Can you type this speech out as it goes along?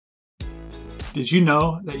Did you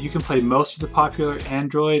know that you can play most of the popular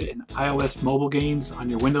Android and iOS mobile games on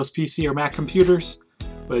your Windows PC or Mac computers?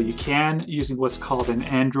 Well, you can using what's called an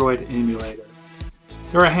Android emulator.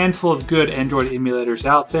 There are a handful of good Android emulators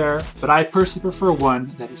out there, but I personally prefer one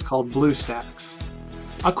that is called BlueStacks.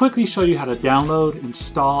 I'll quickly show you how to download,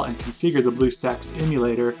 install, and configure the BlueStacks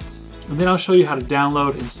emulator, and then I'll show you how to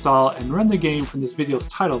download, install, and run the game from this video's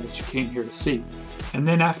title that you came here to see. And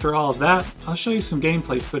then after all of that, I'll show you some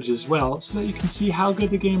gameplay footage as well so that you can see how good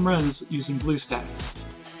the game runs using BlueStacks.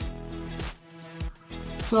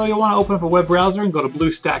 So you'll want to open up a web browser and go to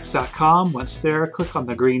BlueStacks.com. Once there, click on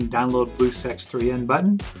the green Download BlueStacks 3N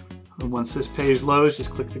button. And once this page loads,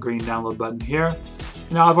 just click the green download button here.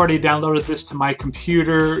 Now I've already downloaded this to my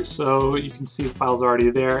computer, so you can see the file's already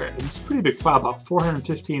there. And it's a pretty big file, about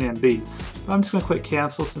 415 MB. I'm just going to click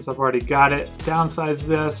cancel since I've already got it. Downsize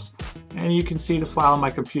this, and you can see the file on my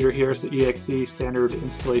computer here. It's the exe standard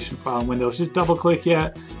installation file in Windows. Just double click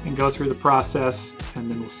it and go through the process, and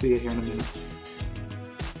then we'll see it here in a minute.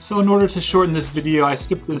 So in order to shorten this video, I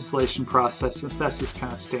skipped the installation process since that's just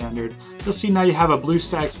kind of standard. You'll see now you have a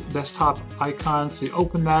BlueStacks desktop icon, so you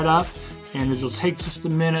open that up and it'll take just a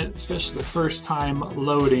minute, especially the first time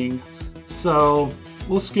loading. So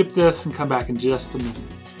we'll skip this and come back in just a minute.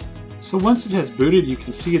 So once it has booted, you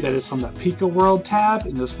can see that it's on the Pika World tab,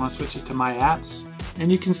 and you just want to switch it to My Apps. And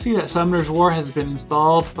you can see that Summoner's War has been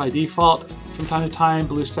installed by default. From time to time,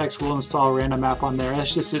 BlueStacks will install a random app on there.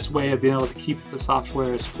 That's just this way of being able to keep the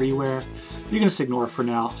software as freeware. You can just ignore it for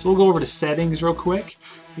now. So we'll go over to settings real quick.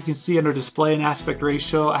 You can see under display and aspect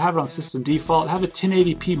ratio, I have it on system default. I have a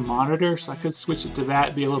 1080p monitor, so I could switch it to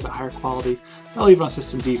that, be a little bit higher quality. I'll leave it on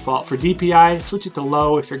system default. For DPI, switch it to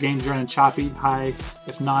low if your game's running choppy, high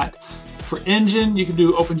if not. For engine, you can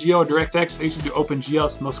do OpenGL or DirectX. I usually do OpenGL,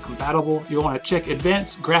 it's the most compatible. You'll want to check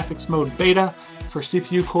Advanced Graphics Mode Beta. For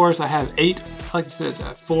CPU cores, I have 8. Like I said,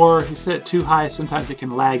 4. If you set it too high, sometimes it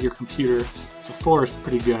can lag your computer. So 4 is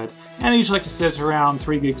pretty good. And I usually like to set it around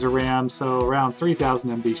 3 gigs of RAM, so around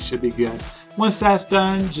 3000 MB should be good. Once that's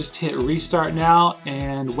done, just hit restart now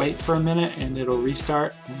and wait for a minute and it'll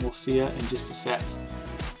restart, and we'll see you in just a sec.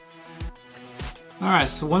 Alright,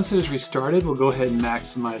 so once it is restarted, we'll go ahead and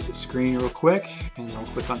maximize the screen real quick, and then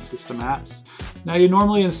we'll click on System Apps. Now you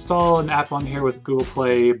normally install an app on here with Google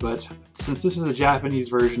Play, but since this is a Japanese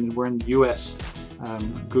version and we're in the US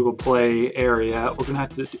Google Play area, we're going to have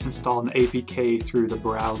to install an APK through the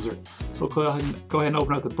browser. So go ahead and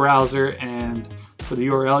open up the browser, and for the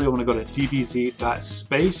URL you'll want to go to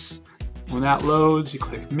dbz.space. When that loads, you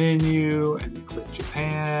click Menu, and you click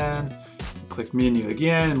Japan. Click Menu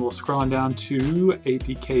again, and we'll scroll on down to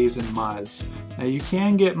APKs and mods. Now you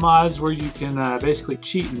can get mods where you can basically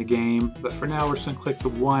cheat in the game, but for now we're just going to click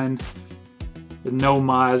the no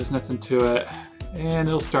mods, nothing to it, and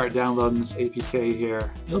it'll start downloading this APK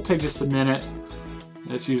here. It'll take just a minute.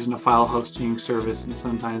 It's using a file hosting service, and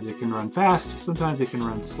sometimes it can run fast, sometimes it can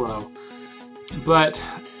run slow. But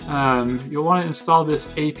you'll want to install this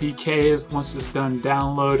APK once it's done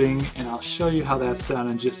downloading, and I'll show you how that's done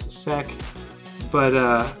in just a sec. But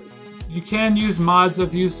you can use mods.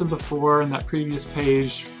 I've used them before in that previous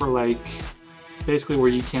page for like basically where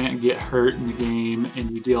you can't get hurt in the game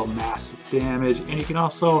and you deal massive damage, and you can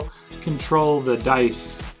also control the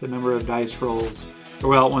dice, the number of dice rolls, or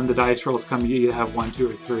well, when the dice rolls come you either have 1, 2,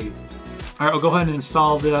 or 3. Alright, we'll go ahead and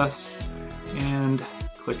install this and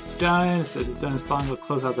click Done. It says it's done installing. We'll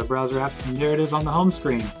close out the browser app, and there it is on the home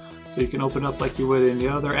screen. So you can open up like you would in the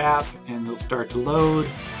other app, and it'll start to load.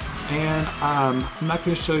 And I'm not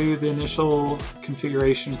going to show you the initial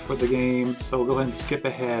configuration for the game, so we'll go ahead and skip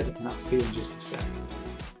ahead, and I'll see you in just a sec.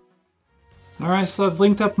 Alright, so I've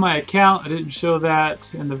linked up my account. I didn't show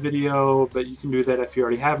that in the video, but you can do that if you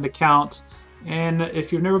already have an account. And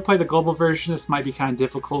if you've never played the global version, this might be kind of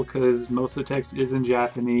difficult because most of the text is in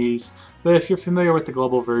Japanese. But if you're familiar with the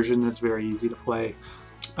global version, it's very easy to play.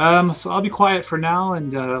 So I'll be quiet for now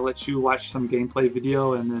and let you watch some gameplay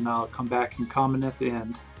video, and then I'll come back and comment at the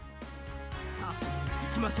end.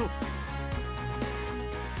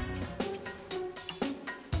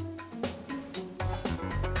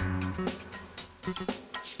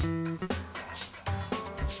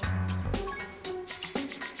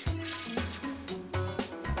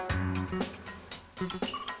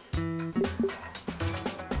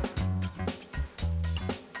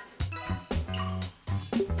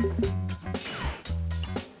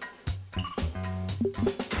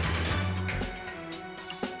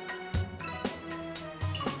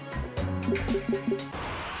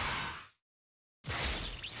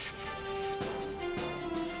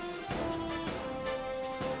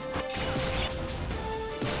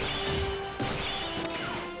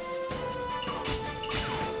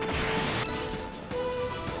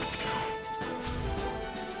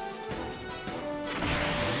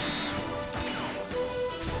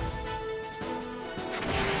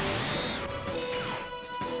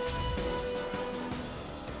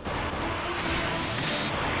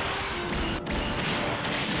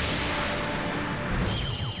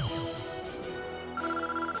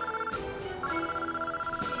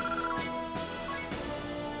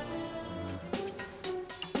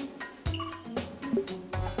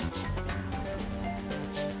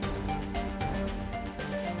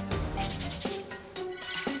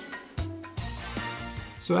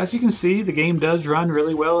 So as you can see, the game does run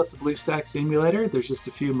really well at the BlueStacks emulator. There's just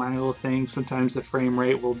a few minor little things. Sometimes the frame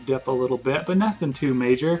rate will dip a little bit, but nothing too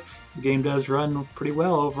major. The game does run pretty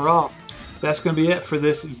well overall. That's going to be it for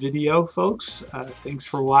this video, folks. Thanks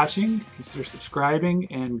for watching. Consider subscribing,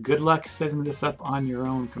 and good luck setting this up on your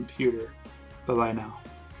own computer. Bye-bye now.